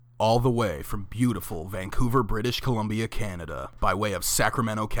all the way from beautiful Vancouver, British Columbia, Canada, by way of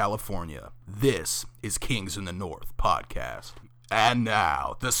Sacramento, California. This is Kings in the North podcast. And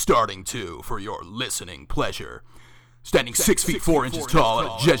now, the starting two for your listening pleasure. Standing 6 feet 4 inches tall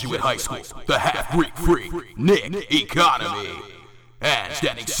at Jesuit High School, the half-Greek freak, Nick Economy. And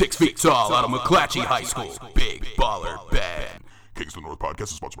standing 6 feet tall out of McClatchy High School, Big Baller Ben. Kings of the North podcast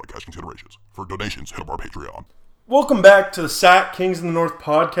is sponsored by Cash Considerations. For donations, hit up our Patreon. Welcome back to the SAC Kings of the North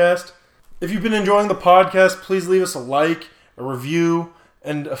podcast. If you've been enjoying the podcast, please leave us a like, a review,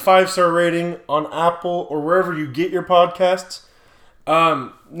 and a 5-star rating on Apple or wherever you get your podcasts.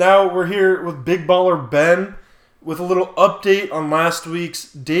 Now we're here with Big Baller Ben with a little update on last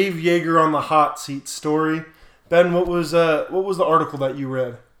week's Dave Yeager on the hot seat story. Ben, what was the article that you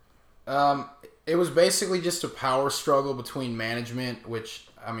read? It was basically just a power struggle between management, which,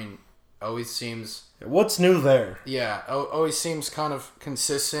 I mean, always seems... What's new there? Yeah, always seems kind of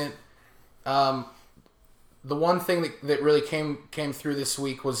consistent. The one thing that really came through this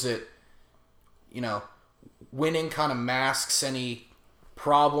week was that, you know, winning kind of masks any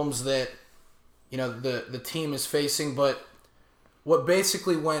problems that, you know, the team is facing. But what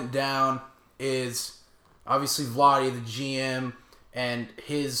basically went down is obviously Vlade, the GM, and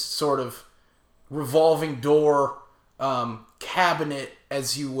his sort of revolving door cabinet,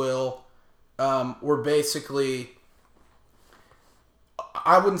 as you will, were basically,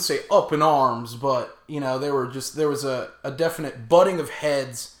 I wouldn't say up in arms, but, you know, there was a definite butting of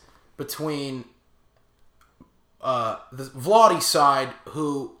heads between the Vlade side,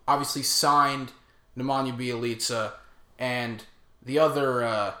 who obviously signed Nemanja Bjelica, and the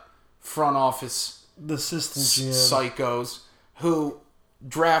other front office, the assistant GM psychos, who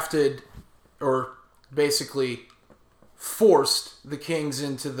drafted or basically forced the Kings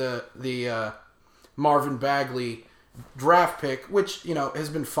into the Marvin Bagley draft pick, which, you know, has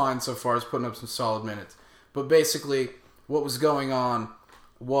been fine so far. He's putting up some solid minutes. But basically, what was going on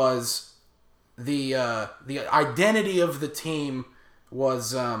was the identity of the team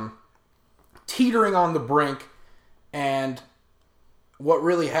was teetering on the brink, and what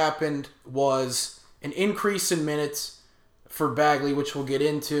really happened was an increase in minutes for Bagley, which we'll get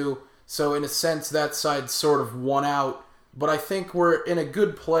into. So in a sense, that side sort of won out. But I think we're in a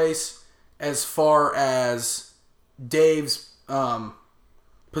good place as far as Dave's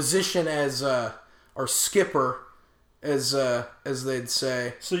position as our skipper, as they'd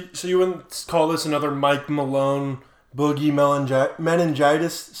say. So you wouldn't call this another Mike Malone boogie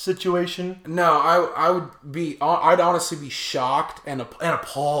meningitis situation? No, I'd honestly be shocked and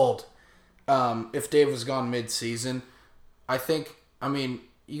appalled if Dave was gone mid-season. I mean,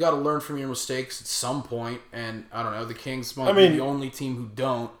 you got to learn from your mistakes at some point, and I don't know, the Kings might be the only team who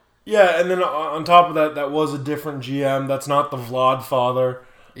don't. Yeah, and then on top of that, that was a different GM. That's not the Vlad father.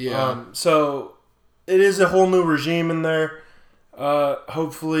 Yeah. So it is a whole new regime in there.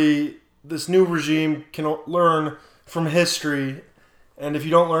 Hopefully, this new regime can learn from history, and if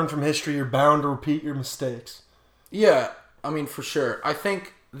you don't learn from history, you're bound to repeat your mistakes. Yeah, I mean, for sure. I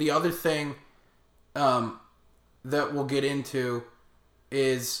think the other thing that we'll get into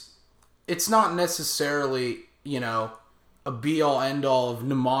is it's not necessarily, you know, a be-all, end-all of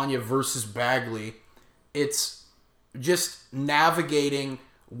Nemanja versus Bagley. It's just navigating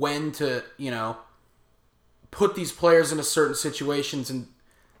when to, you know, put these players into certain situations, and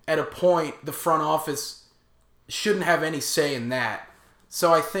at a point, the front office shouldn't have any say in that.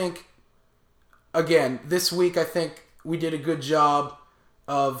 So I think, again, this week I think we did a good job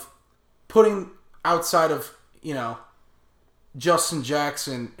of putting outside of, you know, Justin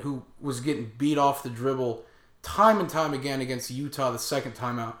Jackson, who was getting beat off the dribble time and time again against Utah the second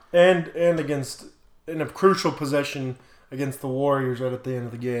time out. And against, in a crucial possession against the Warriors right at the end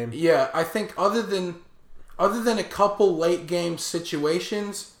of the game. Yeah, I think other than a couple late game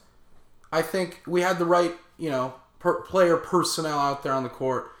situations, I think we had the right, you know, player personnel out there on the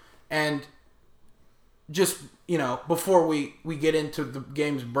court. And just, you know, before we get into the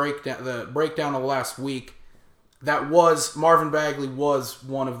game's breakdown, the breakdown of last week, Marvin Bagley was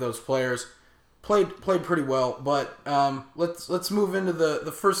one of those players. Played pretty well, but let's move into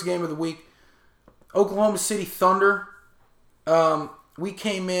the first game of the week. Oklahoma City Thunder. We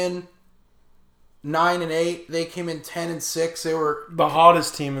came in 9-8. They came in 10-6. They were the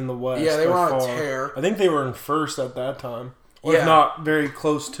hottest team in the West. Yeah, they were on a tear. I think they were in first at that time, or if not very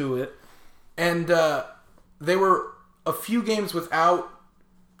close to it. And they were a few games without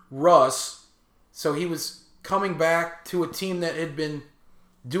Russ, so he was coming back to a team that had been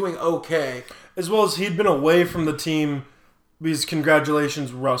doing okay. As well as he'd been away from the team because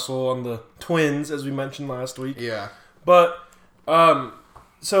congratulations, Russell, on the Twins, as we mentioned last week. Yeah. But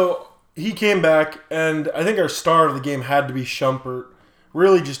So he came back, and I think our star of the game had to be Shumpert.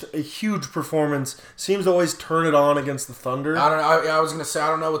 Really, just a huge performance. Seems to always turn it on against the Thunder. I don't know. I was gonna say I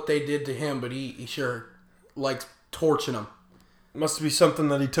don't know what they did to him, but he sure likes torching him. Must be something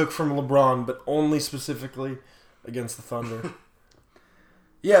that he took from LeBron, but only specifically against the Thunder.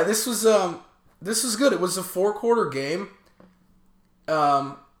 Yeah, this was good. It was a 4-quarter game.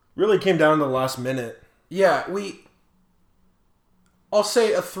 Really came down to the last minute. Yeah, I'll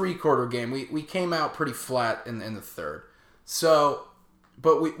say a 3-quarter game. We came out pretty flat in the third. So,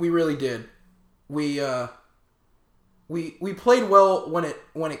 but we really did. We played well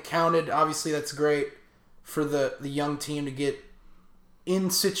when it counted. Obviously, that's great for the young team to get in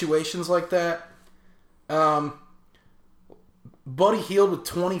situations like that. Buddy Hield with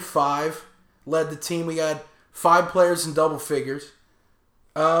 25 led the team. We had 5 players in double figures.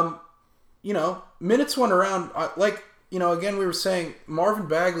 Minutes went around. Again, we were saying Marvin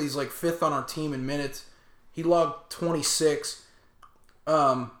Bagley's like 5th on our team in minutes. He logged 26.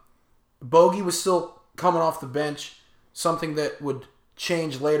 Bogey was still coming off the bench, something that would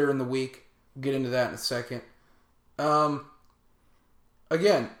change later in the week. We'll get into that in a second.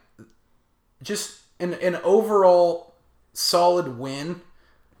 Again, just an overall solid win.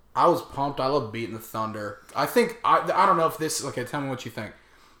 I was pumped. I love beating the Thunder. I don't know if this... Okay, tell me what you think.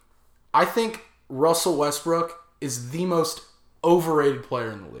 I think Russell Westbrook is the most overrated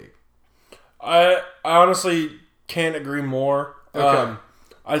player in the league. I honestly can't agree more. Okay.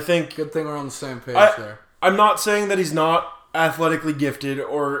 I think... Good thing we're on the same page there. I'm not saying that he's not athletically gifted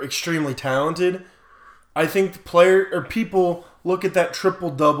or extremely talented. I think people look at that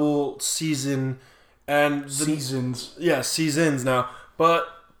triple-double season and... Seasons. Yeah, seasons now. But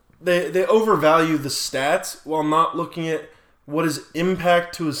they overvalue the stats while not looking at what his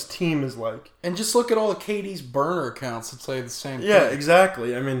impact to his team is like. And just look at all of KD's burner accounts that say the same thing. Yeah,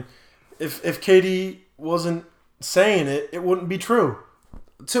 exactly. I mean, if KD wasn't saying it, it wouldn't be true.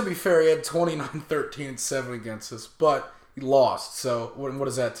 To be fair, he had 29, 13, and 7 against us, but he lost. So what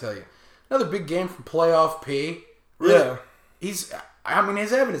does that tell you? Another big game from playoff P. Really, Yeah. he's having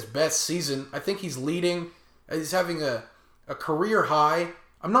his best season. I think he's leading. He's having a career high.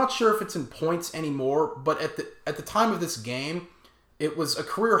 I'm not sure if it's in points anymore, but at the time of this game, it was a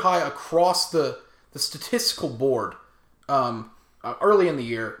career high across the statistical board early in the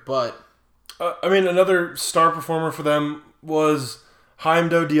year. But another star performer for them was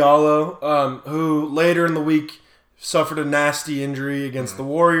Hamidou Diallo, who later in the week suffered a nasty injury against the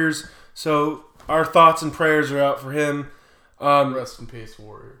Warriors. So our thoughts and prayers are out for him. Rest in peace,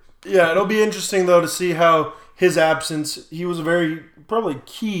 Warriors. Yeah, it'll be interesting, though, to see how his absence, he was a very, probably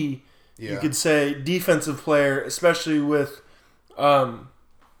key, you could say, defensive player, especially with,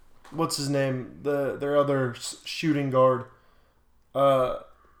 what's his name, their other shooting guard.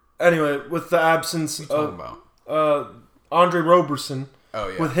 Anyway, with the absence of Andre Roberson,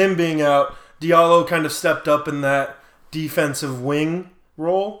 with him being out, Diallo kind of stepped up in that defensive wing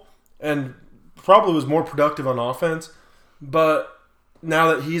role and probably was more productive on offense. But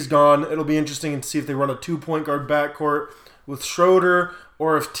now that he's gone, it'll be interesting to see if they run a 2-point guard backcourt with Schroeder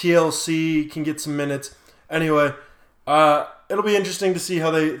or if TLC can get some minutes. Anyway, it'll be interesting to see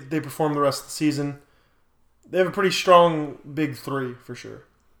how they perform the rest of the season. They have a pretty strong big three for sure.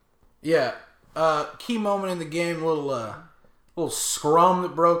 Yeah. Key moment in the game, little scrum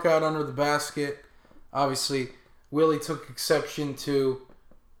that broke out under the basket. Obviously, Willie took exception to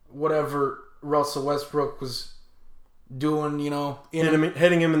whatever Russell Westbrook was doing,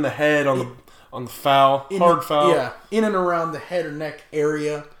 hitting him in the head on the foul, hard foul. Yeah, in and around the head or neck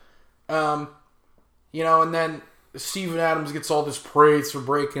area. And then Steven Adams gets all this praise for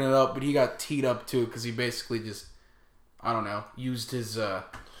breaking it up, but he got teed up too because he basically just, used his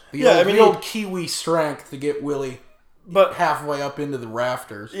old Kiwi strength to get Willie halfway up into the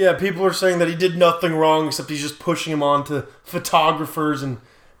rafters. Yeah, people are saying that he did nothing wrong except he's just pushing him onto photographers and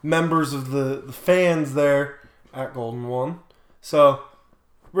members of the fans there at Golden One. So,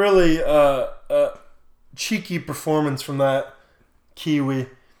 really cheeky performance from that Kiwi.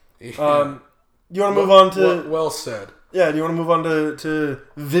 Yeah. You want to move on to... Well said. Yeah, do you want to move on to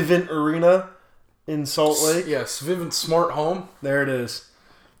Vivint Arena in Salt Lake? Yes, Vivint Smart Home. There it is.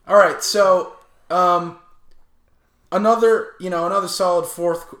 All right, so another solid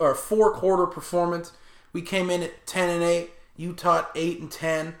 4-quarter performance. We came in at 10-8. Utah at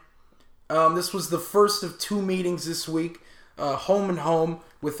 8-10. This was the first of 2 meetings this week, home and home,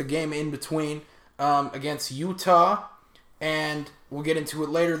 with the game in between against Utah, and we'll get into it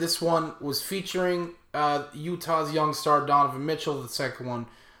later. This one was featuring Utah's young star Donovan Mitchell. The second one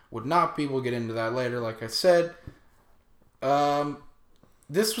would not be. We'll get into that later, like I said.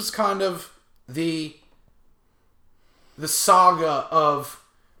 this was kind of the saga of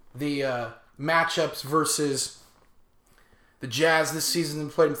the matchups versus the Jazz this season.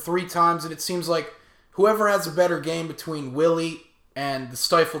 They played them 3 times, and it seems like whoever has a better game between Willie and the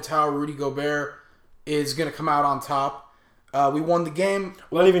Stifle Tower, Rudy Gobert, is going to come out on top. We won the game.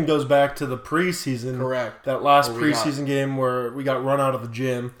 Well, that even goes back to the preseason. Correct. That last preseason game where we got run out of the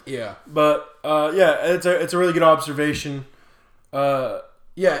gym. Yeah. But, it's a really good observation.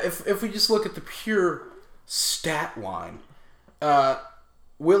 If we just look at the pure stat line,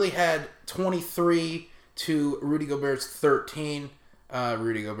 Willie had 23 to Rudy Gobert's 13.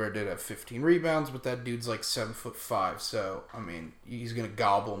 Rudy Gobert did have 15 rebounds, but that dude's like 7'5", so I mean he's gonna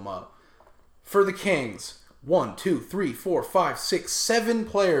gobble him up. For the Kings, 1, 2, 3, 4, 5, 6, 7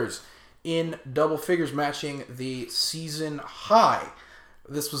 players in double figures, matching the season high.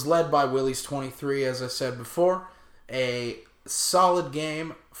 This was led by Willie's 23, as I said before. A solid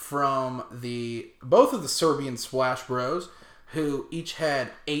game from both of the Serbian Splash Bros, who each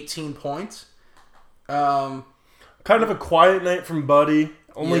had 18 points. Kind of a quiet night from Buddy,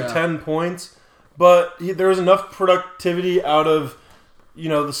 only 10 points, but there was enough productivity out of,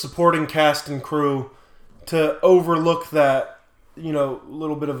 the supporting cast and crew to overlook that,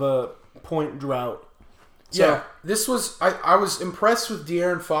 little bit of a point drought. So, yeah, this was, I was impressed with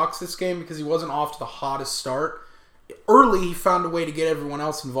De'Aaron Fox this game because he wasn't off to the hottest start. Early, he found a way to get everyone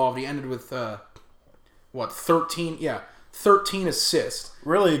else involved. He ended with, 13? Yeah, 13 assists.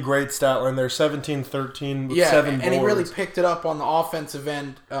 Really a great stat line there, 17-13 with 7 boards. And he really picked it up on the offensive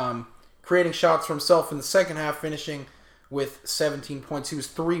end, creating shots for himself in the second half, finishing with 17 points. He was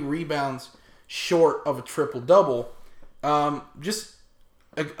 3 rebounds short of a triple-double. Just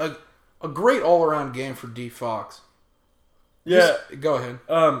a great all-around game for D. Fox. Yeah. Go ahead.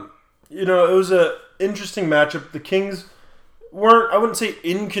 It was an interesting matchup. The Kings weren't, I wouldn't say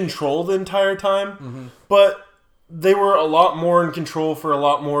in control the entire time, but they were a lot more in control for a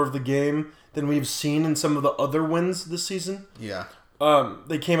lot more of the game than we've seen in some of the other wins this season. Yeah.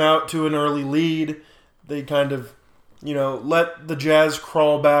 They came out to an early lead. They kind of, let the Jazz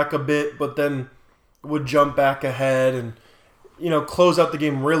crawl back a bit, but then would jump back ahead and, close out the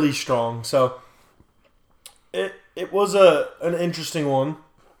game really strong. So it was an interesting one,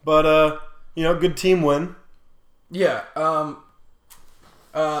 but good team win. Yeah.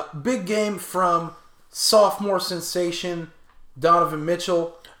 Big game from sophomore sensation Donovan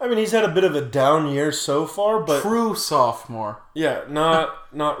Mitchell. I mean, he's had a bit of a down year so far, but true sophomore. Yeah,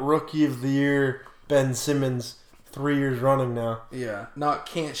 not rookie of the year Ben Simmons 3 years running now. Yeah, not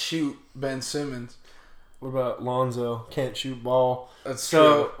can't shoot Ben Simmons. What about Lonzo? Can't shoot ball. That's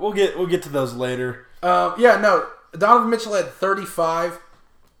so true. We'll get to those later. Donovan Mitchell had 35.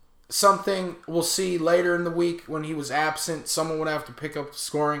 Something we'll see later in the week when he was absent. Someone would have to pick up the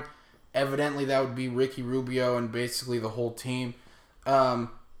scoring. Evidently, that would be Ricky Rubio and basically the whole team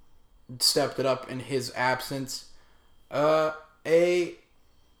stepped it up in his absence. A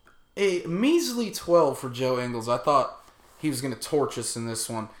measly 12 for Joe Ingles. I thought he was going to torch us in this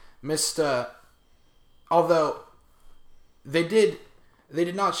one. Although they did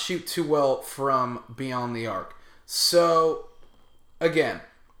not shoot too well from beyond the arc. So, again,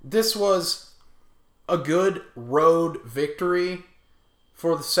 this was a good road victory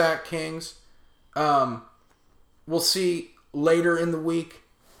for the Sac Kings. We'll see later in the week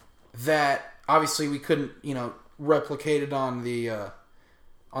that obviously we couldn't, replicate it in the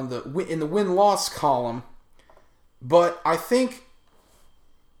win-loss column, but I think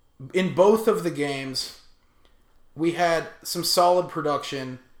in both of the games we had some solid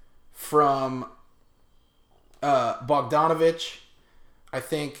production from Bogdanovich. I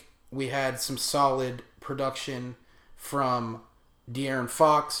think we had some solid production from De'Aaron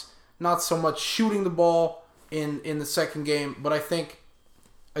Fox. Not so much shooting the ball in the second game, but I think,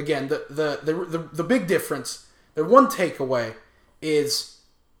 again, the big difference, the one takeaway is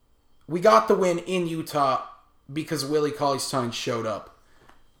we got the win in Utah because Willie Cauley-Stein showed up.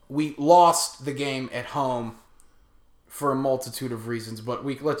 We lost the game at home for a multitude of reasons, but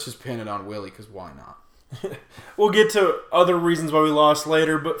let's just pin it on Willie because why not? We'll get to other reasons why we lost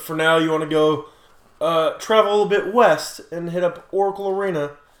later, but for now you want to go travel a little bit west and hit up Oracle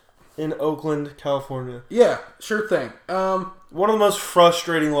Arena in Oakland, California. Yeah, sure thing. One of the most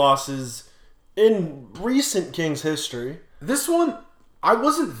frustrating losses in recent Kings history. This one, I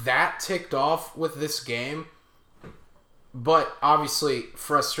wasn't that ticked off with this game, but obviously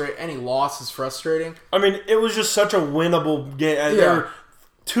any loss is frustrating. I mean, it was just such a winnable game. Yeah. There were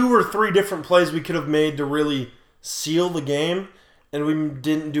 2 or 3 different plays we could have made to really seal the game, and we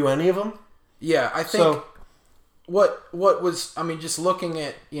didn't do any of them. Yeah, I think what was, I mean, just looking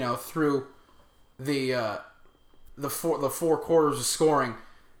at, through the four quarters of scoring,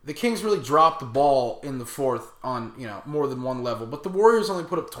 the Kings really dropped the ball in the fourth on, more than one level. But the Warriors only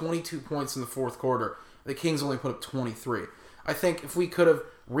put up 22 points in the fourth quarter. The Kings only put up 23. I think if we could have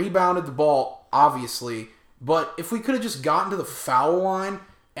rebounded the ball, obviously, but if we could have just gotten to the foul line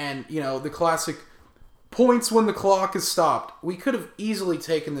and, the classic points when the clock is stopped, we could have easily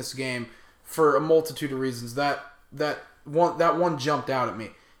taken this game for a multitude of reasons. That one jumped out at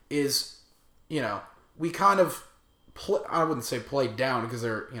me is, we kind of, I wouldn't say played down because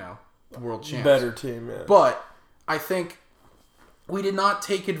they're, the world champs. Better team, yeah. But I think we did not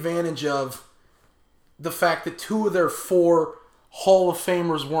take advantage of the fact that 2 of their 4 Hall of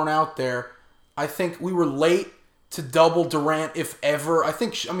Famers weren't out there. I think we were late to double Durant, if ever.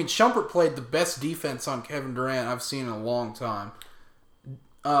 Shumpert played the best defense on Kevin Durant I've seen in a long time.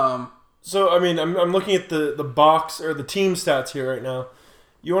 So, I'm looking at the box or the team stats here right now.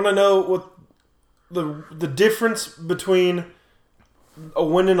 You want to know what the difference between a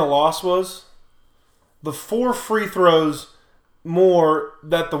win and a loss was? The 4 free throws more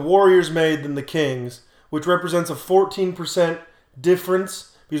that the Warriors made than the Kings, which represents a 14%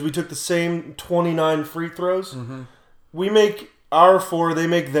 difference because we took the same 29 free throws. Mm-hmm. We make our 4, they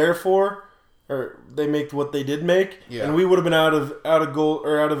make their 4, or they make what they did make, and we would have been out of goal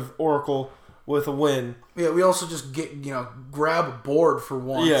or out of Oracle with a win. Yeah, we also just grab a board for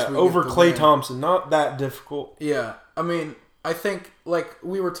once. Yeah, over Klay Thompson, not that difficult. Yeah, I think like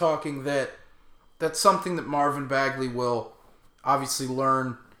we were talking that's something that Marvin Bagley will obviously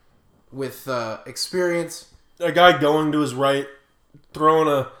learn with experience. A guy going to his right, throwing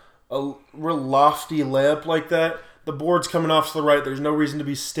a real lofty layup like that, the board's coming off to the right. There's no reason to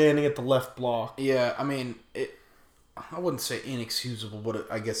be standing at the left block. Yeah, I wouldn't say inexcusable, but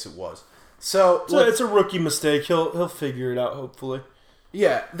I guess it was. So it's a rookie mistake. He'll figure it out, hopefully.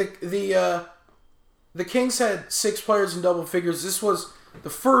 Yeah, the Kings had 6 players in double figures. This was the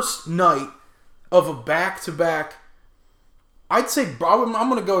first night of a back-to-back. I'm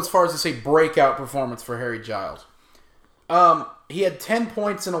going to go as far as to say breakout performance for Harry Giles. He had 10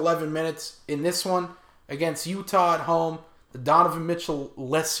 points in 11 minutes in this one against Utah at home. The Donovan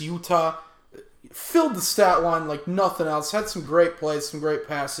Mitchell-less Utah filled the stat line like nothing else. Had some great plays, some great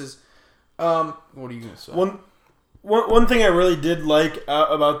passes. What are you going to say? One thing I really did like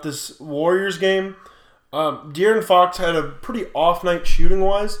about this Warriors game, De'Aaron Fox had a pretty off night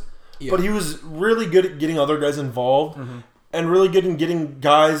shooting-wise, but he was really good at getting other guys involved. Mm-hmm. And really good in getting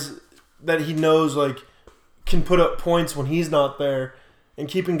guys that he knows can put up points when he's not there, and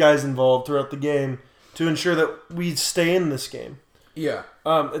keeping guys involved throughout the game to ensure that we stay in this game. Yeah,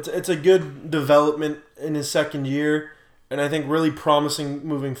 it's a good development in his second year, and I think really promising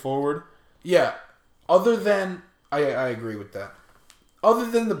moving forward. Yeah, other than I agree with that. Other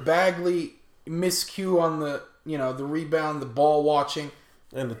than the Bagley miscue on the the rebound, the ball watching,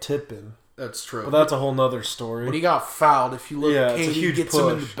 and the tip in. That's true. Well, that's a whole nother story. But he got fouled. If you look, KD gets him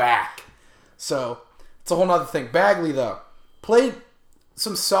in the back. So, it's a whole nother thing. Bagley, though, played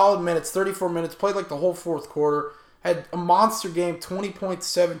some solid minutes, 34 minutes, played like the whole fourth quarter, had a monster game, 20 points,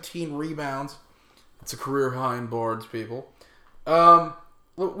 17 rebounds. It's a career high in boards, people.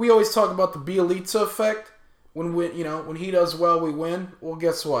 We always talk about the Bielitsa effect. When he does well, we win. Well,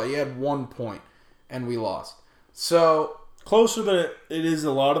 guess what? He had 1 point, and we lost. So... closer than it is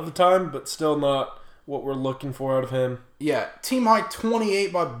a lot of the time, but still not what we're looking for out of him. Yeah, team high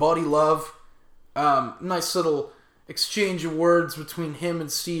 28 by Buddy Love. Nice little exchange of words between him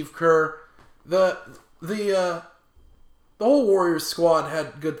and Steve Kerr. The whole Warriors squad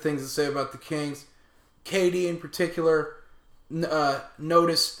had good things to say about the Kings. KD in particular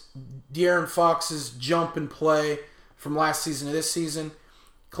noticed De'Aaron Fox's jump and play from last season to this season.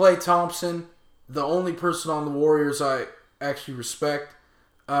 Klay Thompson, the only person on the Warriors I actually respect,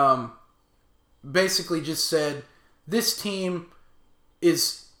 basically just said this team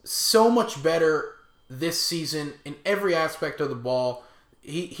is so much better this season in every aspect of the ball.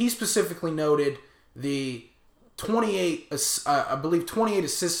 He specifically noted the 28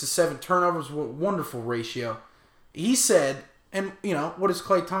 assists to 7 turnovers, wonderful ratio. He said, and what does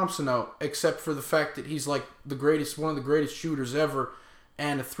Klay Thompson know except for the fact that he's like one of the greatest shooters ever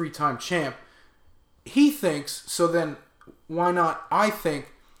and a 3-time champ. He thinks, so then why not I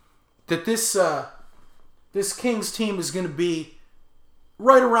think, that this Kings team is going to be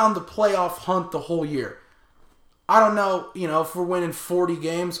right around the playoff hunt the whole year. I don't know, if we're winning 40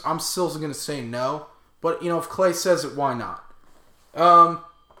 games, I'm still going to say no. But, if Klay says it, why not?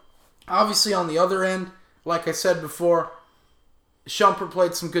 Obviously, on the other end, like I said before, Shumpert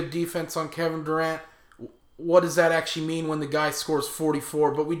played some good defense on Kevin Durant. what does that actually mean when the guy scores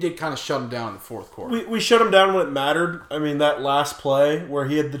 44? But we did kind of shut him down in the fourth quarter. We shut him down when it mattered. I mean, that last play where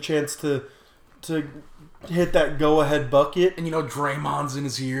he had the chance to hit that go-ahead bucket. And, Draymond's in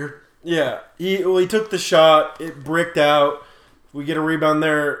his ear. Yeah. He took the shot. It bricked out. We get a rebound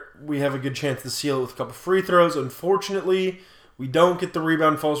there. We have a good chance to seal it with a couple free throws. Unfortunately, we don't get the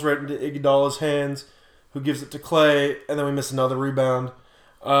rebound. Falls right into Iguodala's hands, who gives it to Clay, and then we miss another rebound.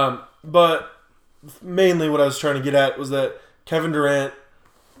 But mainly what I was trying to get at was that Kevin Durant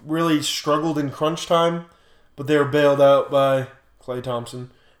really struggled in crunch time, but they were bailed out by Klay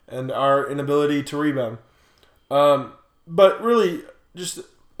Thompson and our inability to rebound. But really, just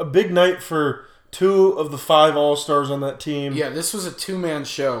a big night for 2 of the 5 All-Stars on that team. Yeah, this was a 2-man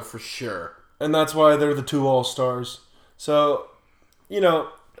show for sure. And that's why they're the 2 All-Stars. So,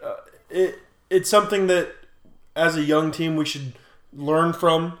 it's something that as a young team we should learn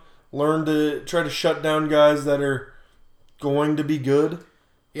from. Learn to try to shut down guys that are going to be good.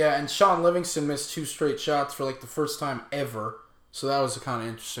 Yeah, and Sean Livingston missed 2 straight shots for the first time ever. So that was kind of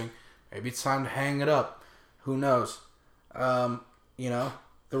interesting. Maybe it's time to hang it up. Who knows? The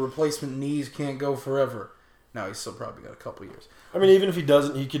replacement knees can't go forever. No, he's still probably got a couple years. I mean, even if he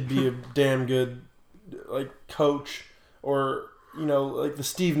doesn't, he could be a damn good coach or the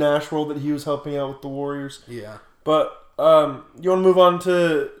Steve Nash role that he was helping out with the Warriors. Yeah. But you want to move on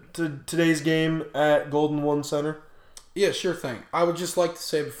to today's game at Golden One Center? Yeah, sure thing. I would just like to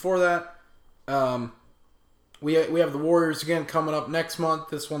say before that, we have the Warriors again coming up next month.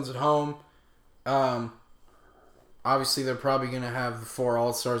 This one's at home. Obviously, they're probably going to have the 4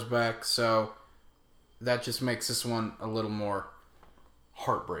 All-Stars back, so that just makes this one a little more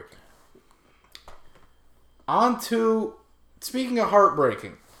heartbreaking. Speaking of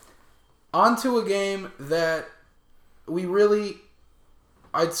heartbreaking, on to a game that we really,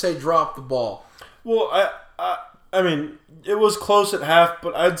 I'd say, dropped the ball. Well, I mean, it was close at half,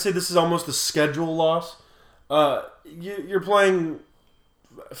 but I'd say this is almost a schedule loss. You're playing,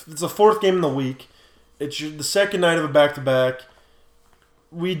 it's the 4th game in the week. It's the second night of a back-to-back.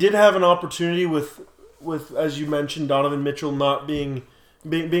 We did have an opportunity with as you mentioned, Donovan Mitchell not being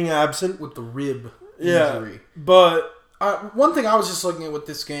absent. With the rib injury. But one thing I was just looking at with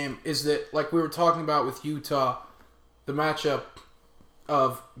this game is that, like we were talking about with Utah, the matchup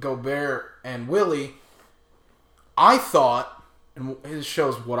of Gobert and Willie, I thought, and this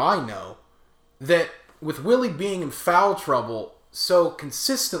shows what I know, that with Willie being in foul trouble so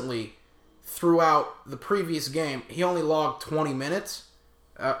consistently throughout the previous game, he only logged 20 minutes.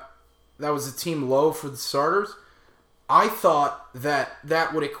 That was a team low for the starters. I thought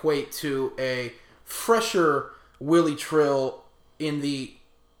that would equate to a fresher Willie Trill in the,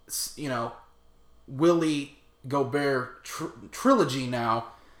 Willie Gobert trilogy now.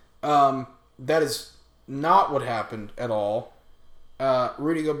 That is not what happened at all.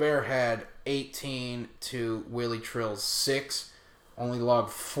 Rudy Gobert had 18 to Willie Trill's 6. Only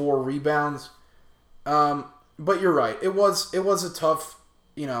logged 4 rebounds. But you're right. It was a tough,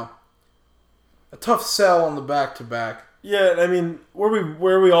 a tough sell on the back-to-back. Yeah, I mean,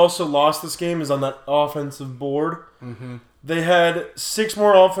 where we also lost this game is on that offensive board. Mm-hmm. They had 6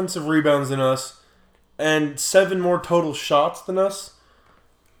 more offensive rebounds than us and 7 more total shots than us,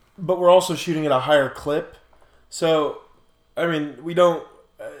 but we're also shooting at a higher clip. So, I mean, we don't...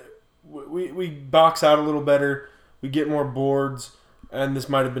 We box out a little better. We get more boards, and this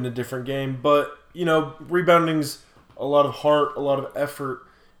might have been a different game. But, rebounding's a lot of heart, a lot of effort.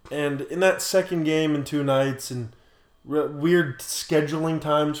 And in that second game in 2 nights and weird scheduling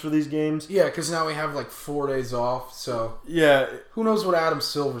times for these games. Yeah, because now we have 4 days off, so... Yeah. Who knows what Adam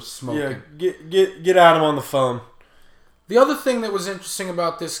Silver's smoking. Yeah, get Adam on the phone. The other thing that was interesting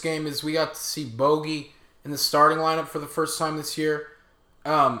about this game is we got to see Bogey in the starting lineup for the first time this year.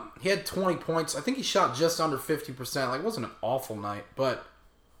 He had 20 points. I think he shot just under 50%. It wasn't an awful night, but,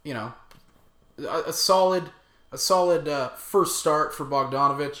 a solid first start for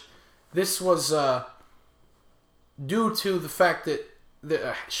Bogdanovich. This was due to the fact that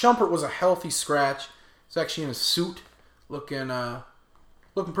Shumpert was a healthy scratch. He's actually in a suit, looking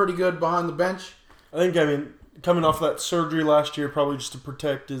pretty good behind the bench. I think, coming off that surgery last year, probably just to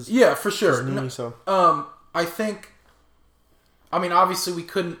protect his for sure. His knee, so. I think. Obviously we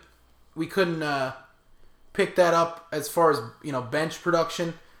couldn't pick that up as far as bench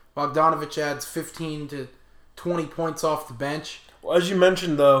production. Bogdanovich adds 15 to 20 points off the bench. Well, as you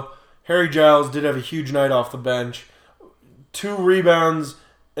mentioned, though, Harry Giles did have a huge night off the bench. 2 rebounds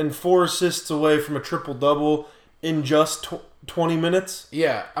and 4 assists away from a triple-double in just 20 minutes.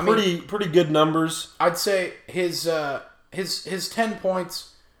 Yeah. Pretty good numbers. I'd say his 10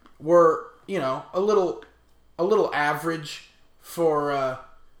 points were, a little average for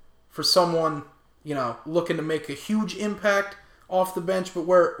someone, looking to make a huge impact off the bench. But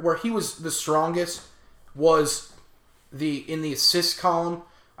where he was the strongest was in the assist column,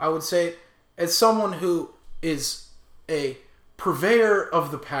 I would say. As someone who is a purveyor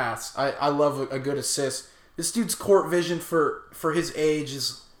of the pass, I love a good assist. This dude's court vision for his age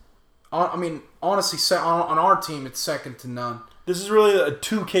is, honestly, on our team, it's second to none. This is really a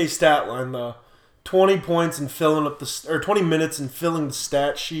 2K stat line, though. 20 points and 20 minutes and filling the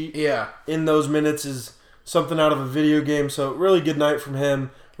stat sheet. Yeah. In those minutes is something out of a video game. So really good night from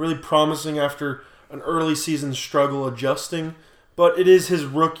him. Really promising after an early season struggle adjusting. But it is his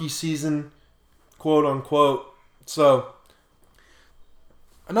rookie season, quote unquote. So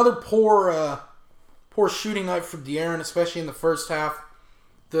another poor shooting night for De'Aaron, especially in the first half.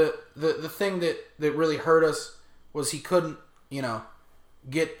 The thing that really hurt us was he couldn't,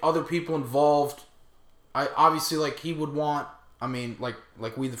 get other people involved. Obviously, like he would want,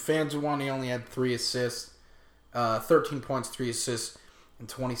 like we the fans would want, he only had 3 assists, 13 points, 3 assists in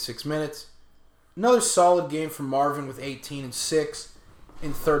 26 minutes. Another solid game from Marvin with 18 and 6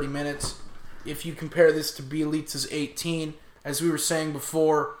 in 30 minutes. If you compare this to Bjelica's 18, as we were saying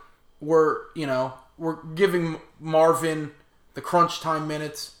before, we're giving Marvin the crunch time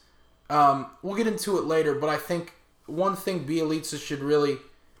minutes. We'll get into it later, but I think one thing Bjelica should really,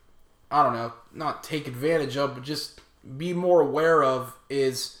 not take advantage of, but just be more aware of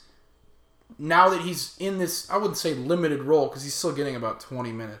is now that he's in this, I wouldn't say limited role because he's still getting about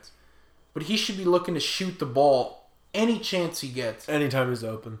 20 minutes, but he should be looking to shoot the ball any chance he gets. Anytime he's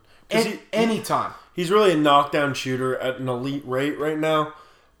open. Anytime. He's really a knockdown shooter at an elite rate right now,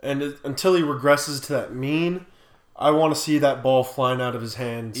 and until he regresses to that mean, I want to see that ball flying out of his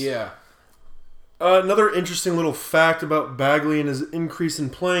hands. Yeah. Another interesting little fact about Bagley and his increase in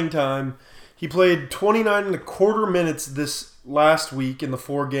playing time, he played 29 and a quarter minutes this last week in the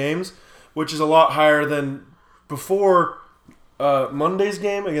 4 games, which is a lot higher than before Monday's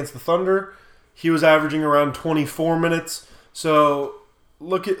game against the Thunder. He was averaging around 24 minutes. So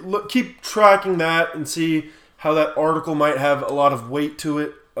keep tracking that and see how that article might have a lot of weight to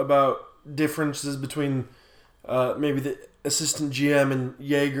it about differences between maybe the assistant GM and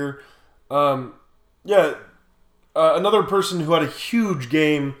Jaeger. Another person who had a huge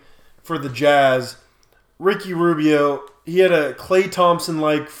game for the Jazz, Ricky Rubio. He had a Klay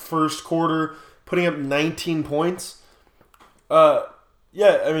Thompson-like first quarter, putting up 19 points. Really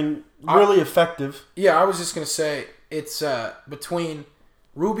effective. Yeah, I was just going to say, it's between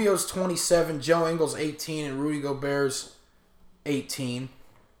Rubio's 27, Joe Ingles 18, and Rudy Gobert's 18.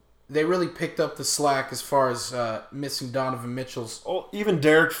 They really picked up the slack as far as missing Donovan Mitchell's. Oh, even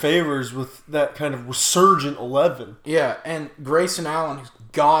Derek Favors with that kind of resurgent 11. Yeah, and Grayson Allen, who's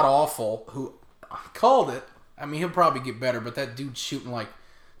god-awful, who called it. He'll probably get better, but that dude's shooting like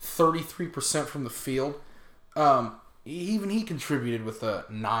 33% from the field. Even he contributed with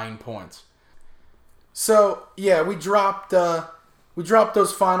 9 points. So, yeah, we dropped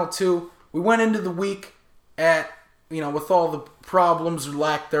those final 2. We went into the week at, with all the problems or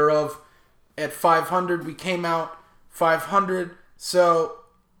lack thereof, at 500. We came out 500. So,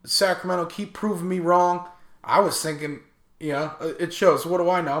 Sacramento, keep proving me wrong. I was thinking, it shows. What do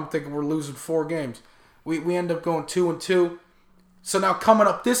I know? I'm thinking we're losing 4 games. We end up going 2-2. So now coming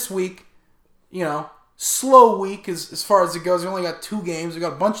up this week, slow week as far as it goes. We only got 2 games. We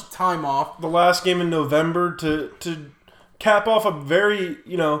got a bunch of time off. The last game in November to cap off a very,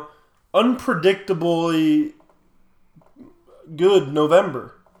 unpredictably good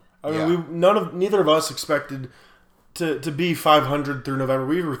November. Neither of us expected to be 500 through November.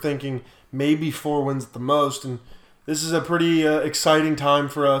 We were thinking maybe 4 wins at the most, and this is a pretty exciting time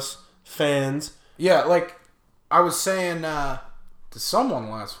for us fans. Yeah, like I was saying to someone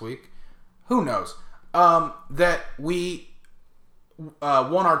last week, who knows, that we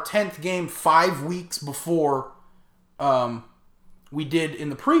won our 10th game 5 weeks before we did in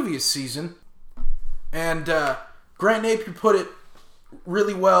the previous season. And Grant Napier put it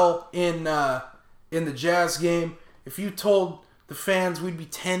really well in the Jazz game. If you told the fans we'd be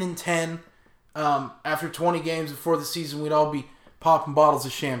 10-10 after 20 games before the season, we'd all be popping bottles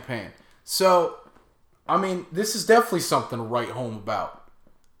of champagne. So, this is definitely something to write home about.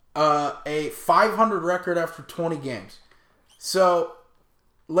 A 500 record after 20 games. So,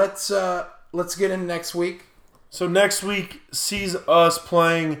 let's get in next week. So next week sees us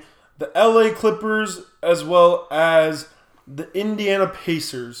playing the LA Clippers as well as the Indiana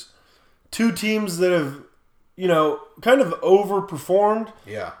Pacers. 2 teams that have, kind of overperformed.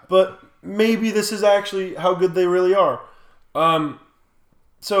 Yeah. But maybe this is actually how good they really are.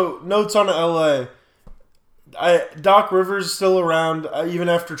 So notes on LA. Doc Rivers is still around, even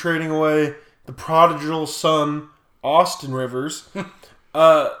after trading away the prodigal son, Austin Rivers.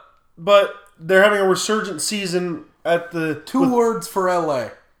 But they're having a resurgent season at the... Two words for LA.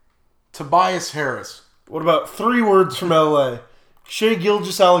 Tobias Harris. What about 3 words from LA? Shea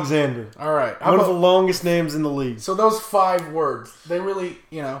Gilgeous-Alexander. All right. One of the longest names in the league. So those 5 words, they really,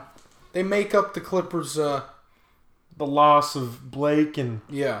 they make up the Clippers... the loss of Blake and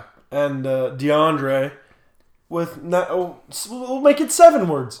Yeah. DeAndre we'll make it 7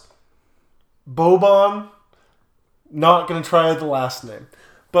 words. Boban, not going to try the last name.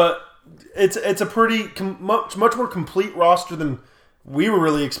 But it's a pretty much more complete roster than we were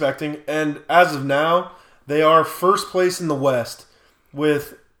really expecting. And as of now, they are first place in the West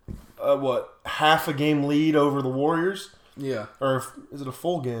with half a game lead over the Warriors? Yeah. Or is it a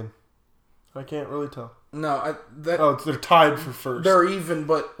full game? I can't really tell. No, they're tied for first. They're even,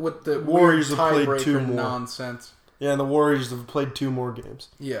 but with the Warriors weird have played 2 tiebreaker more. nonsense. Yeah, and the Warriors have played 2 more games.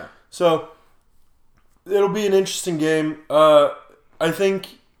 Yeah. So, it'll be an interesting game.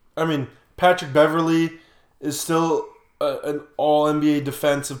 Patrick Beverly is still an all-NBA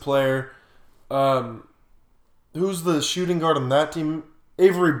defensive player. Who's the shooting guard on that team?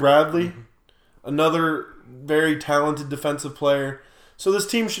 Avery Bradley, another very talented defensive player. So this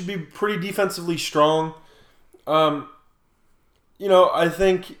team should be pretty defensively strong. I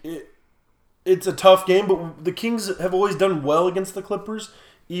think it's a tough game, but the Kings have always done well against the Clippers,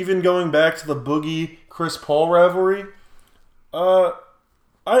 even going back to the Boogie Chris Paul rivalry. I'm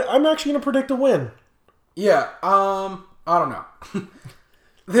actually going to predict a win. Yeah, I don't know.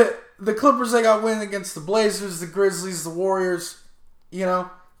 the Clippers, they got win against the Blazers, the Grizzlies, the Warriors.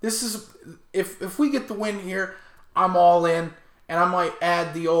 This is if we get the win here, I'm all in, and I might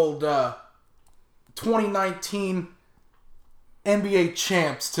add the old 2019 NBA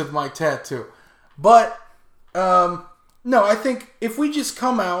champs to my tattoo. But no, I think if we just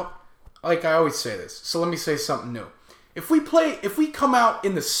come out, like I always say this, so let me say something new. If we come out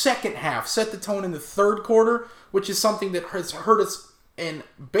in the second half, set the tone in the third quarter, which is something that has hurt us in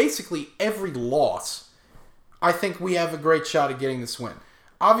basically every loss, I think we have a great shot at getting this win.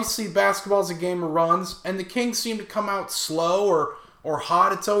 Obviously, basketball is a game of runs, and the Kings seem to come out slow or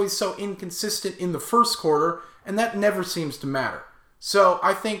hot. It's always so inconsistent in the first quarter, and that never seems to matter. So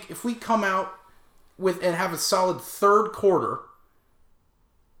I think if we come out and have a solid third quarter,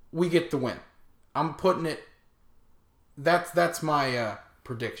 we get the win. I'm putting it. That's my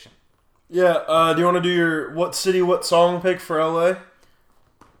prediction. Yeah. Do you want to do your what city, what song pick for LA?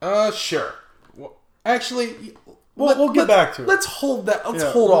 Sure. Well, actually, we'll get back to it. Let's hold that. Let's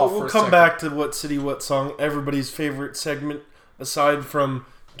hold off. We'll come back to what city, what song. Everybody's favorite segment, aside from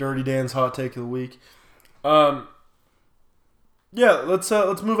Dirty Dan's hot take of the week.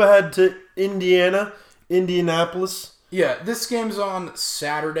 Let's move ahead to Indianapolis. Yeah, this game's on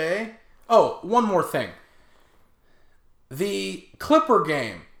Saturday. Oh, one more thing. The Clipper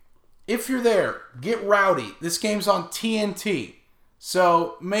game, if you're there, get rowdy. This game's on TNT.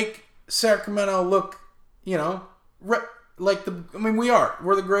 So make Sacramento look, we are. We're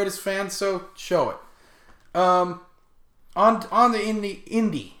the greatest fans, so show it. On the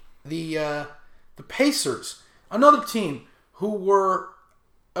Indy, the Pacers, another team who were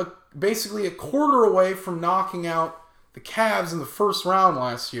basically a quarter away from knocking out the Cavs in the first round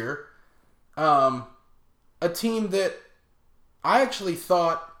last year. A team that I actually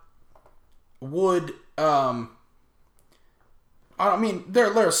thought would, they're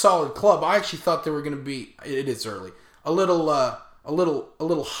a solid club. I actually thought they were going to be, it is early, a little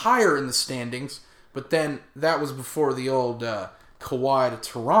higher in the standings, but then that was before the old Kawhi to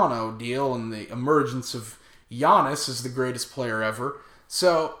Toronto deal and the emergence of Giannis as the greatest player ever.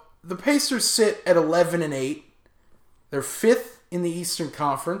 So the Pacers sit at 11-8. They're 5th in the Eastern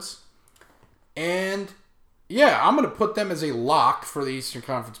Conference, and yeah, I'm going to put them as a lock for the Eastern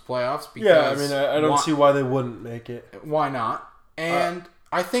Conference playoffs. Because I don't see why they wouldn't make it. Why not? And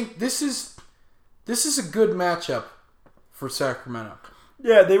I think this is a good matchup for Sacramento.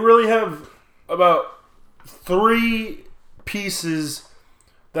 Yeah, they really have about 3 pieces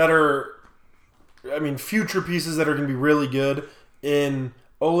that are, future pieces that are going to be really good in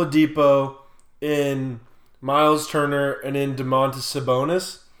Oladipo, in Miles Turner, and in Domantas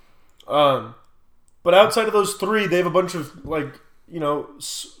Sabonis. But outside of those 3, they have a bunch of,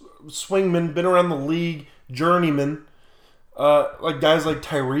 swingmen, been around the league, journeymen, guys like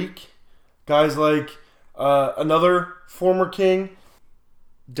Tyreek, guys like another former King,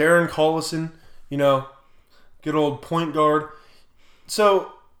 Darren Collison, good old point guard.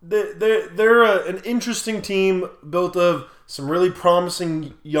 So they're an interesting team built of some really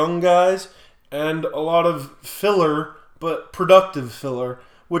promising young guys and a lot of filler, but productive filler,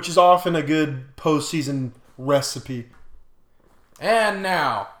 which is often a good postseason recipe. And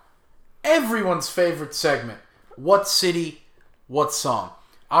now, everyone's favorite segment, What City, What Song?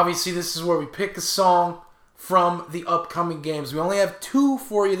 Obviously, this is where we pick a song from the upcoming games. We only have 2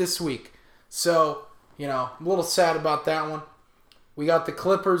 for you this week. So, I'm a little sad about that one. We got the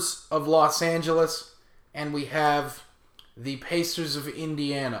Clippers of Los Angeles, and we have the Pacers of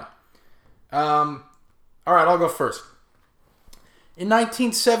Indiana. All right, I'll go first. In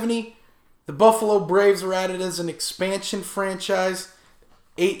 1970, the Buffalo Braves were added as an expansion franchise.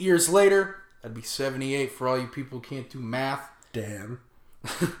 8 years later, that'd be 78 for all you people who can't do math. Damn.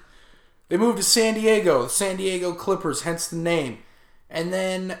 They moved to San Diego, the San Diego Clippers, hence the name. And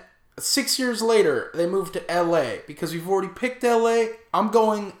then 6 years later, they moved to LA. Because we've already picked LA, I'm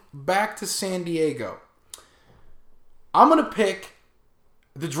going back to San Diego. I'm going to pick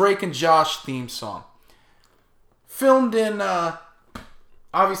the Drake and Josh theme song. Filmed in,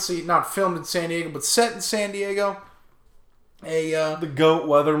 obviously not filmed in San Diego, but set in San Diego. The GOAT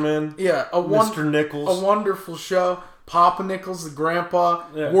Weatherman. Yeah, Mr. Nichols. A wonderful show. Papa Nichols, the grandpa,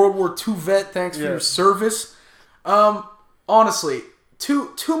 Yeah. World War II vet. Thanks for your service. Honestly,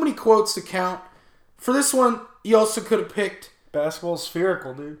 too many quotes to count. For this one, you also could have picked. Basketball's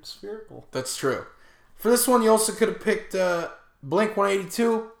spherical, dude. Spherical. That's true. For this one, you also could have picked Blink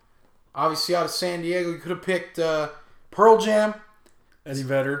 182. Obviously, out of San Diego, you could have picked Pearl Jam. Eddie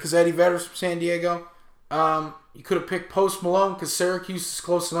Vedder. Because Eddie Vedder's from San Diego. You could have picked Post Malone because Syracuse is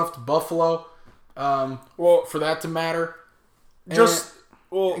close enough to Buffalo. Well, for that to matter. Go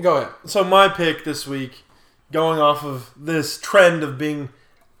ahead. So my pick this week, going off of this trend of being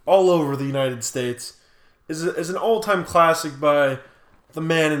all over the United States, is an all-time classic by the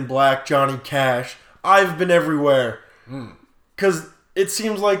Man in Black, Johnny Cash. I've Been Everywhere. Because it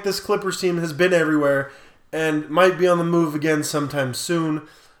seems like this Clippers team has been everywhere and might be on the move again sometime soon.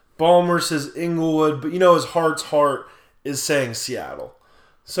 Ballmer says Inglewood, but his heart's heart is saying Seattle.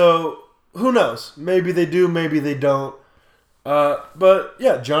 So, who knows? Maybe they do, maybe they don't. But,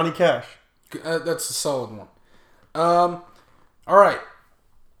 yeah, Johnny Cash. That's a solid one. All right.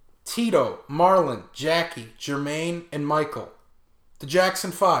 Tito, Marlon, Jackie, Jermaine, and Michael. The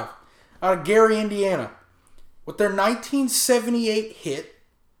Jackson 5. Out of Gary, Indiana. With their 1978 hit,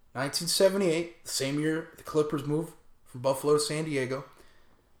 1978, the same year the Clippers moved from Buffalo to San Diego.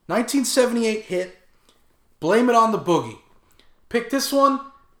 1978 hit, Blame It on the Boogie. Picked this one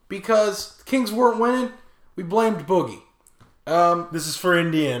because the Kings weren't winning. We blamed Boogie. This is for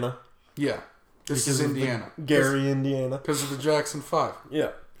Indiana. Yeah, this is Indiana. Gary, Indiana. Because of the Jackson 5.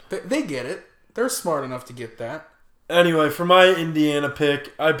 Yeah. They get it. They're smart enough to get that. Anyway, for my Indiana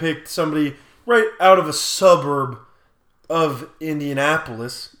pick, I picked somebody right out of a suburb of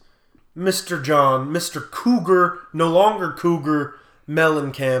Indianapolis. Mr. John, Mr. Cougar, no longer Cougar,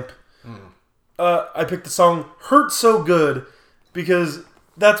 Mellencamp. I picked the song "Hurt So Good" because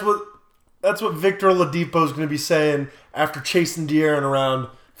that's what Victor Oladipo is going to be saying after chasing De'Aaron around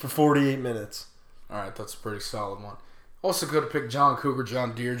for 48 minutes. All right, that's a pretty solid one. Also could have picked John Cougar,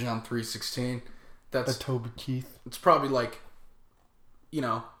 John Deere, John 316. That's Toby Keith. It's probably like,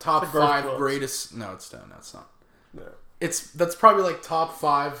 top It's like 5 Garth Brooks. greatest. No, it's not. That's not. No. That's probably like top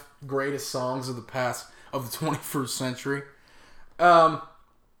 5 greatest songs of the 21st century. But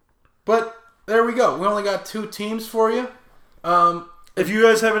there we go. We only got 2 teams for you. If you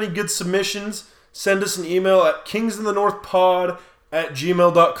guys have any good submissions, send us an email at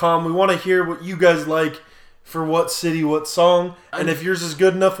kingsinthenorthpod@gmail.com. We want to hear what you guys like for what city, what song. And if yours is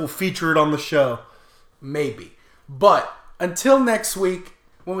good enough, we'll feature it on the show. Maybe. But until next week,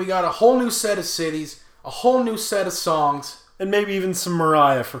 when we got a whole new set of cities, a whole new set of songs. And maybe even some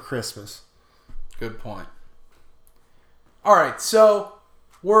Mariah for Christmas. Good point. All right, so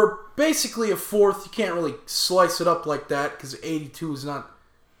we're basically a fourth. You can't really slice it up like that because 82 is not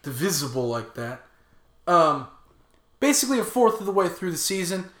divisible like that. Basically a fourth of the way through the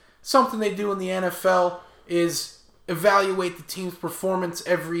season. Something they do in the NFL is evaluate the team's performance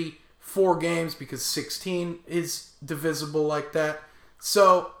every 4 games because 16 is divisible like that.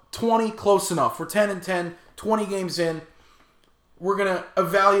 So 20, close enough. We're 10-10, 20 games in. We're going to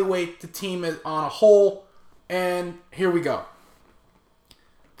evaluate the team on a whole, and here we go.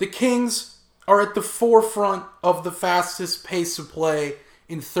 The Kings are at the forefront of the fastest pace of play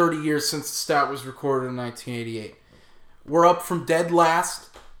in 30 years since the stat was recorded in 1988. We're up from dead last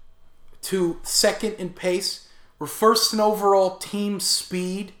to second in pace. We're first in overall team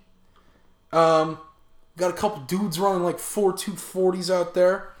speed. Got a couple dudes running like 4.240s out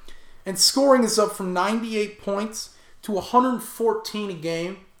there. And scoring is up from 98 points to 114 a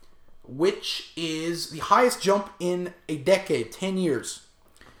game. which is the highest jump in a decade, 10 years.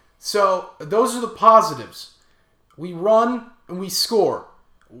 So those are the positives. We run and we score.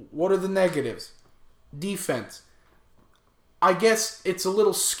 What are the negatives? Defense. I guess it's a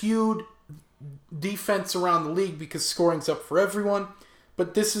little skewed defense around the league because scoring's up for everyone.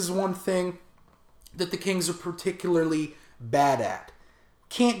 But this is one thing that the Kings are particularly bad at.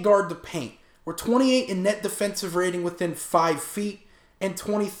 Can't guard the paint. We're 28 in net defensive rating within 5 feet and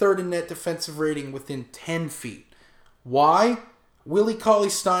 23rd in net defensive rating within 10 feet. Why? Willie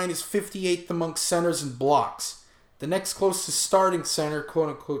Cauley-Stein is 58th amongst centers and blocks. The next closest starting center,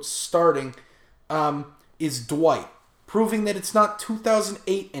 quote-unquote starting, is Dwight, proving that it's not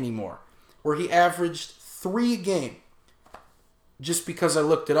 2008 anymore, where he averaged 3 a game. Just because I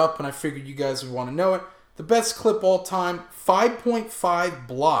looked it up and I figured you guys would want to know it. The best clip all time, 5.5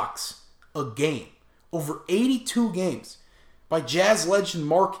 blocks a game, over 82 games, by Jazz legend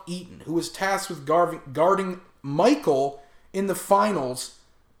Mark Eaton, who was tasked with guarding Michael in the finals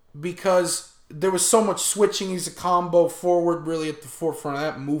because there was so much switching. He's a combo forward, really at the forefront of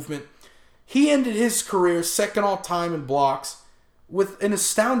that movement. He ended his career second all time in blocks with an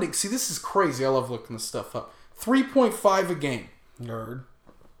astounding, see, this is crazy. I love looking this stuff up. 3.5 a game. Nerd.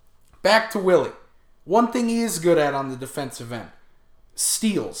 Back to Willie. One thing he is good at on the defensive end.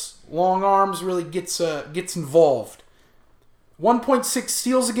 Steals. Long arms, really gets involved. 1.6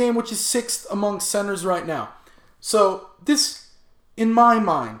 steals a game, which is 6th among centers right now. So this, in my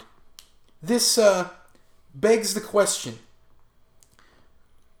mind, this begs the question.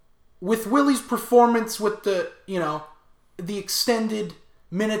 With Willie's performance, with the extended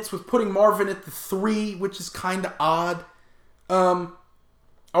minutes, with putting Marvin at the 3, which is kind of odd,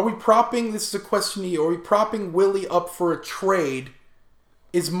 are we propping, this is a question to you, are we propping Willie up for a trade?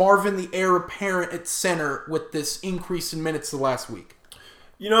 Is Marvin the heir apparent at center with this increase in minutes the last week?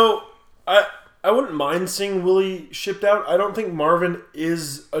 I wouldn't mind seeing Willie shipped out. I don't think Marvin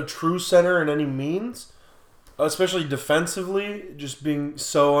is a true center in any means, especially defensively, just being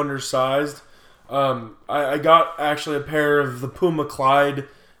so undersized. I got actually a pair of the Puma Clyde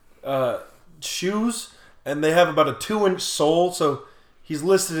shoes, and they have about a 2-inch sole, so he's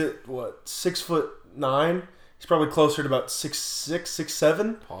listed at, 6'9"? He's probably closer to about 6'6",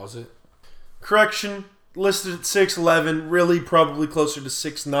 6'7". Pause it. Correction, listed at 6'11", really probably closer to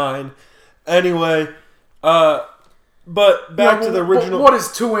 6'9". Anyway, but back to the original... What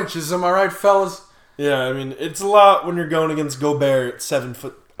is 2 inches, am I right, fellas? Yeah, I mean, it's a lot when you're going against Gobert at 7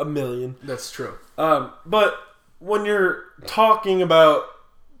 foot a million. That's true. But when you're talking about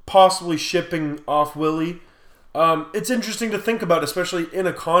possibly shipping off Willie, it's interesting to think about, especially in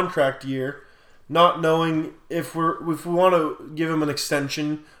a contract year, not knowing if we want to give him an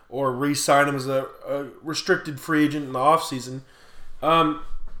extension or re-sign him as a restricted free agent in the offseason.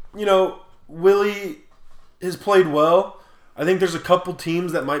 Willie has played well. I think there's a couple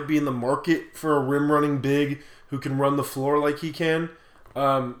teams that might be in the market for a rim-running big who can run the floor like he can.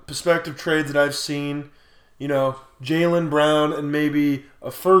 Prospective trades that I've seen, Jaylen Brown and maybe a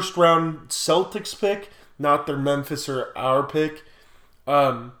first-round Celtics pick, not their Memphis or our pick,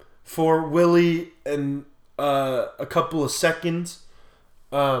 for Willie and a couple of seconds.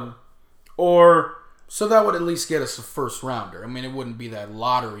 So that would at least get us a first rounder. I mean, it wouldn't be that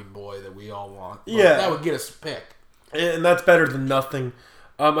lottery boy that we all want. Yeah. That would get us a pick. And that's better than nothing.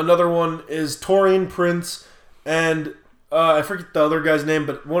 Another one is Taurean Prince and I forget the other guy's name,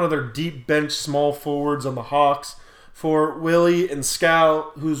 but one of their deep bench small forwards on the Hawks for Willie and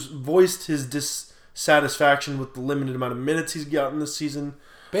Scal, who's voiced his dissatisfaction with the limited amount of minutes he's gotten this season.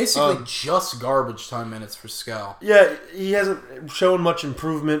 Basically just garbage time minutes for Scal. Yeah, he hasn't shown much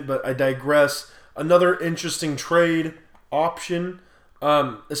improvement, but I digress. Another interesting trade option,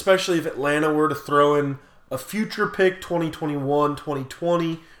 especially if Atlanta were to throw in a future pick,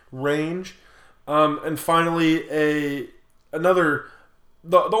 2021-2020 range. And finally, the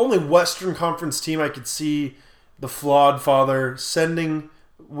only Western Conference team I could see the flawed father sending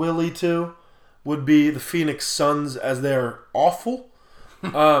Willie to would be the Phoenix Suns, as they're awful.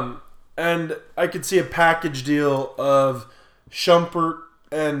 And I could see a package deal of Shumpert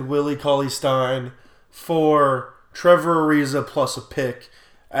and Willie Cauley-Stein for Trevor Ariza plus a pick,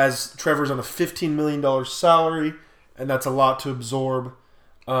 as Trevor's on a $15 million salary, and that's a lot to absorb,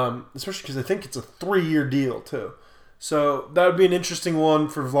 especially because I think it's a 3-year deal, too. So that would be an interesting one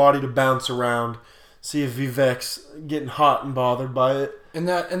for Vlade to bounce around, see if Vivek's getting hot and bothered by it. And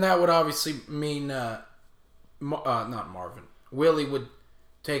that would obviously mean, not Marvin, Willie would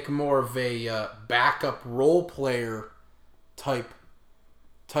take more of a backup role player type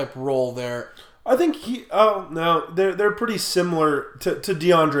role there. I think he. Oh no, they're pretty similar to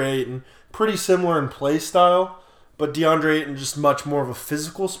DeAndre Ayton. Pretty similar in play style, but DeAndre Ayton just much more of a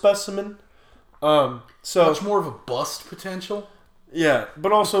physical specimen. So much more of a bust potential. Yeah,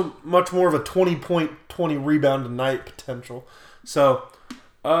 but also much more of a 20-point, 20 rebound a night potential. So,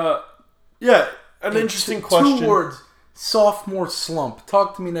 yeah, an interesting question. 2 words: sophomore slump.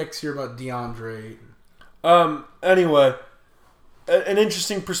 Talk to me next year about DeAndre Ayton. Anyway, an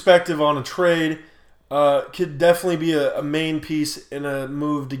interesting perspective on a trade. Could definitely be a main piece in a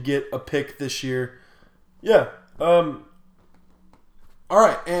move to get a pick this year. Yeah. All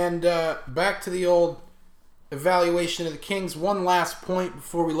right, and back to the old evaluation of the Kings. One last point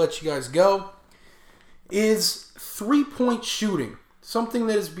before we let you guys go is 3-point shooting. Something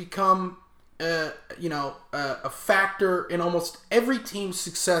that has become, a factor in almost every team's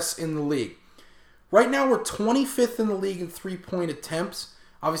success in the league. Right now, we're 25th in the league in 3-point attempts.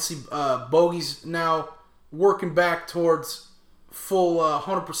 Obviously, Bogey's now working back towards full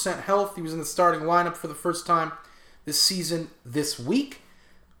 100% health. He was in the starting lineup for the first time this season this week.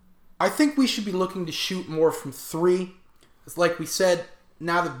 I think we should be looking to shoot more from 3. It's like we said,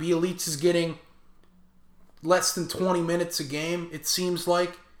 now that Bjelica is getting less than 20 minutes a game, it seems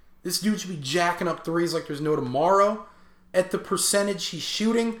like this dude should be jacking up threes like there's no tomorrow. At the percentage he's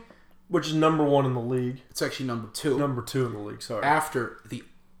shooting, which is number 1 in the league. It's actually number 2. Number 2 in the league, sorry. After the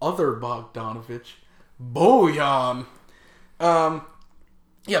other Bogdanovich, Bojan.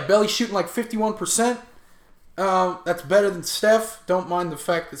 Belly's shooting like 51%. That's better than Steph. Don't mind the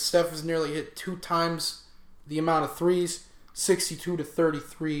fact that Steph has nearly hit 2 times the amount of threes, 62 to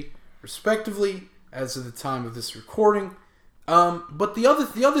 33 respectively, as of the time of this recording. But the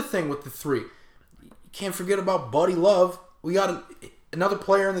other thing with the 3, you can't forget about Buddy Love. We got another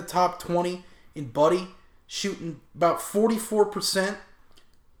player in the top 20 in Buddy, shooting about 44%.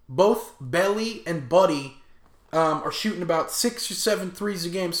 Both Belly and Buddy are shooting about 6 or 7 threes a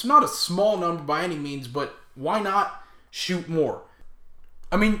game. So not a small number by any means, but why not shoot more?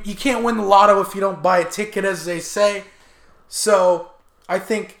 I mean, you can't win the lotto if you don't buy a ticket, as they say. So I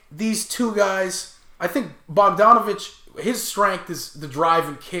think these 2 guys, I think Bogdanovich, his strength is the drive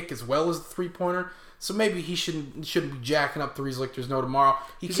and kick as well as the 3-pointer. So maybe he shouldn't be jacking up threes like there's no tomorrow.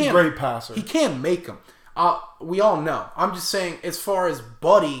 He's a great passer. He can make them. We all know. I'm just saying, as far as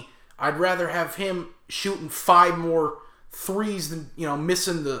Buddy, I'd rather have him shooting 5 more threes than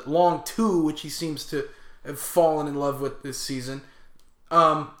missing the long 2, which he seems to have fallen in love with this season.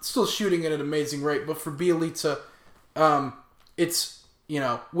 Still shooting at an amazing rate, but for Bjelica, it's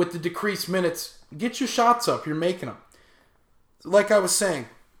with the decreased minutes, get your shots up. You're making them. Like I was saying,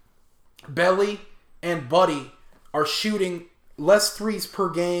 Belly and Buddy are shooting less threes per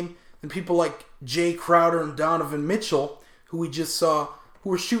game than people like Jay Crowder and Donovan Mitchell, who we just saw,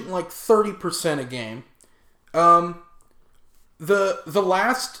 who are shooting like 30% a game. The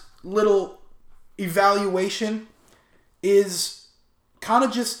last little evaluation is kind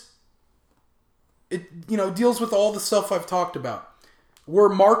of just, it deals with all the stuff I've talked about. We're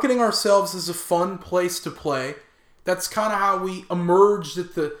marketing ourselves as a fun place to play. That's kind of how we emerged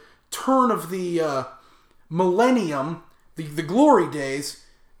at the turn of the millennium, the glory days,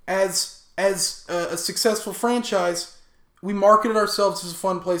 as a successful franchise. We marketed ourselves as a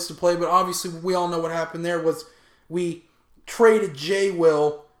fun place to play, but obviously we all know what happened there was we traded J.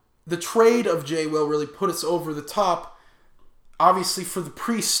 Will. The trade of J. Will really put us over the top, obviously for the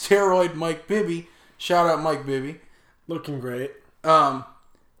pre-steroid Mike Bibby. Shout out Mike Bibby. Looking great. Drawing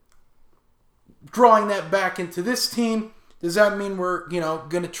that back into this team, does that mean we're,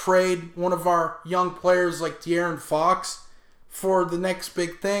 going to trade one of our young players like De'Aaron Fox for the next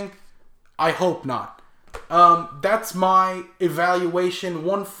big thing? I hope not. That's my evaluation.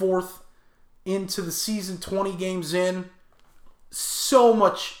 1/4 into the season, 20 games in. So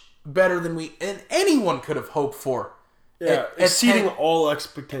much better than anyone could have hoped for. Yeah, exceeding all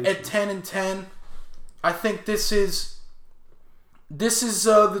expectations. At 10-10, I think this is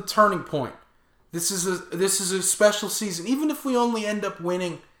the turning point. This is a special season. Even if we only end up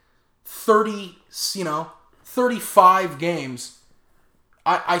winning 35 games,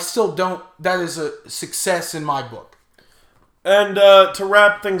 I still don't. That is a success in my book. And to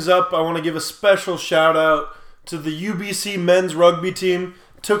wrap things up, I want to give a special shout out to the UBC men's rugby team.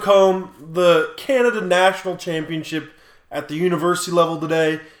 Took home the Canada National Championship at the university level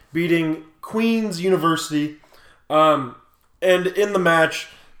today, beating Queen's University. And in the match,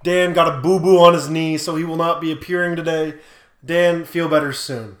 Dan got a boo-boo on his knee, so he will not be appearing today. Dan, feel better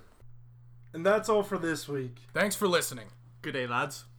soon. And that's all for this week. Thanks for listening. Good day, lads.